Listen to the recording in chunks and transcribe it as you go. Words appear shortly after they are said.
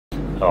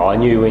Oh, I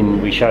knew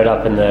when we showed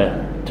up and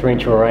the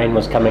torrential rain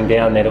was coming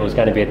down that it was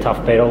going to be a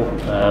tough battle.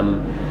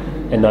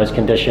 In those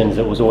conditions,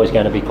 it was always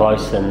going to be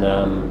close, and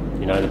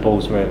you know, the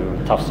Bulls were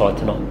a tough side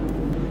tonight.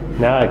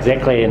 No,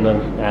 exactly, and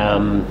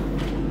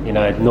you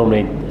know,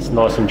 normally it's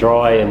nice and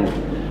dry,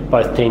 and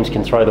both teams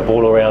can throw the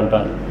ball around,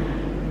 but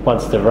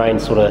once the rain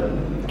sort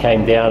of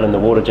came down and the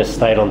water just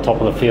stayed on top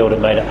of the field, it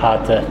made it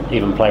hard to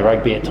even play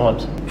rugby at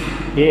times.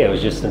 Yeah, it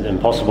was just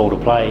impossible to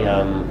play.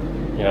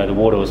 You know, the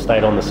water was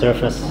stayed on the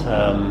surface.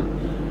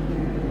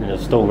 And it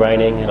was still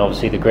raining, and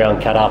obviously the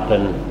ground cut up,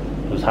 and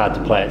it was hard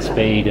to play at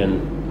speed. And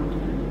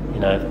you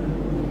know,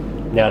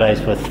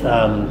 nowadays with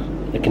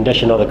the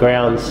condition of the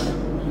grounds,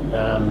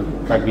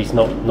 rugby's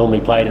not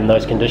normally played in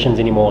those conditions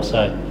anymore.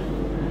 So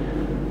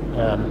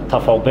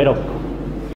tough old battle.